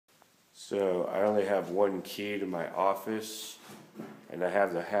So I only have one key to my office, and I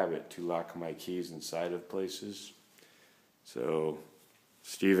have the habit to lock my keys inside of places. So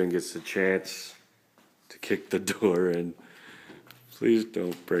Steven gets the chance to kick the door in. Please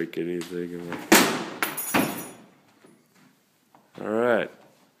don't break anything. Alright.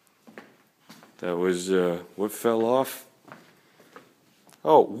 That was, what fell off?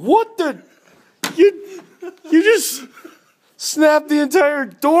 Oh, what the? You just snapped the entire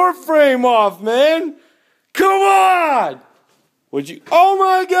door frame off, man! Come on! Would you? Oh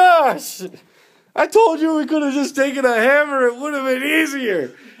my gosh! I told you we could have just taken a hammer, it would have been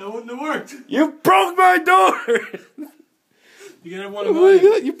easier! That wouldn't have worked! You broke my door! You gotta have one of Oh my mine.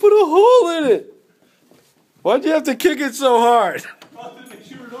 god, you put a hole in it! Why'd you have to kick it so hard? Oh, to make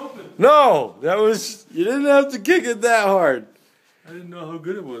sure it opened. No! You didn't have to kick it that hard. I didn't know how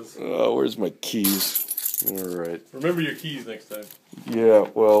good it was. Oh, where's my keys? Alright. Remember your keys next time. Yeah,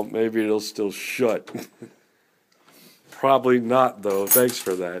 well, maybe it'll still shut. Probably not, though. Thanks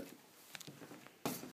for that.